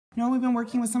You know, we've been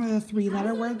working with some of the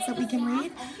three-letter words that we can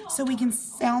read, so we can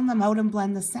sound them out and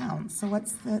blend the sounds. So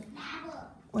what's the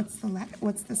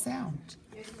sound?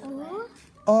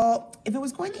 Oh, if it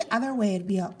was going the other way, it'd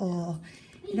be a oh.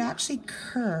 It actually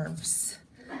curves.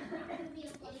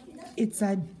 It's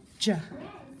a j.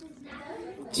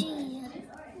 G.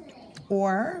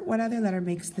 Or what other letter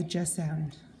makes the j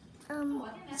sound?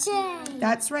 J.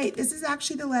 That's right. This is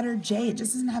actually the letter J. It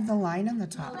just doesn't have the line on the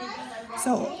top.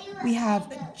 So we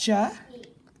have j,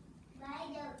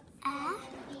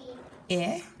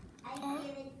 I,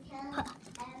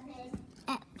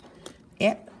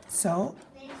 ip. So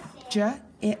j,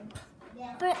 ip.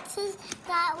 But it says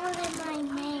that one in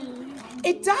my name.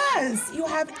 It does. You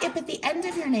have ip at the end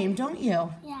of your name, don't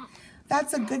you? Yeah.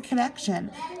 That's a good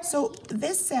connection. So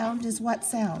this sound is what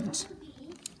sound?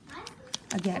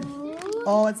 Again.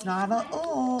 Oh, it's not a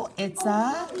oh, it's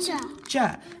a J.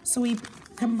 j. So we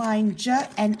combine j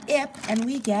and ip and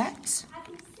we get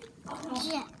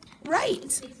J.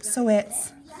 right. So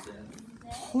it's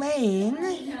playing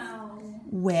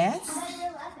with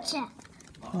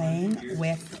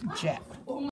J. j.